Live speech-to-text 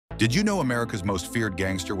Did you know America's most feared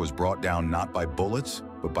gangster was brought down not by bullets,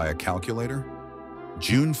 but by a calculator?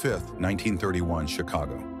 June 5th, 1931,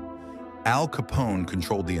 Chicago. Al Capone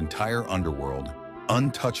controlled the entire underworld,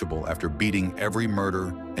 untouchable after beating every murder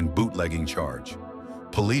and bootlegging charge.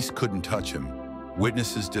 Police couldn't touch him.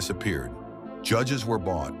 Witnesses disappeared. Judges were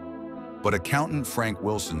bought. But accountant Frank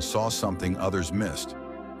Wilson saw something others missed.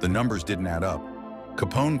 The numbers didn't add up.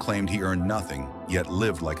 Capone claimed he earned nothing, yet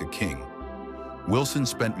lived like a king. Wilson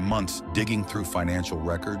spent months digging through financial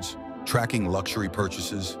records, tracking luxury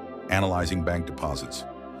purchases, analyzing bank deposits.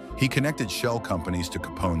 He connected shell companies to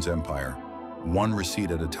Capone's empire, one receipt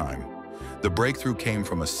at a time. The breakthrough came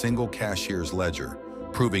from a single cashier's ledger,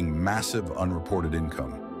 proving massive unreported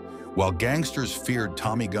income. While gangsters feared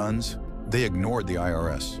Tommy guns, they ignored the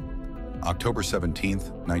IRS. October 17,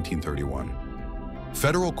 1931.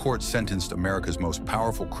 Federal court sentenced America's most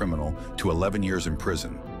powerful criminal to 11 years in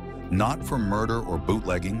prison, not for murder or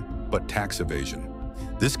bootlegging, but tax evasion.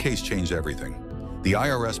 This case changed everything. The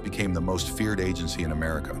IRS became the most feared agency in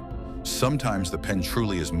America. Sometimes the pen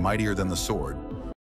truly is mightier than the sword,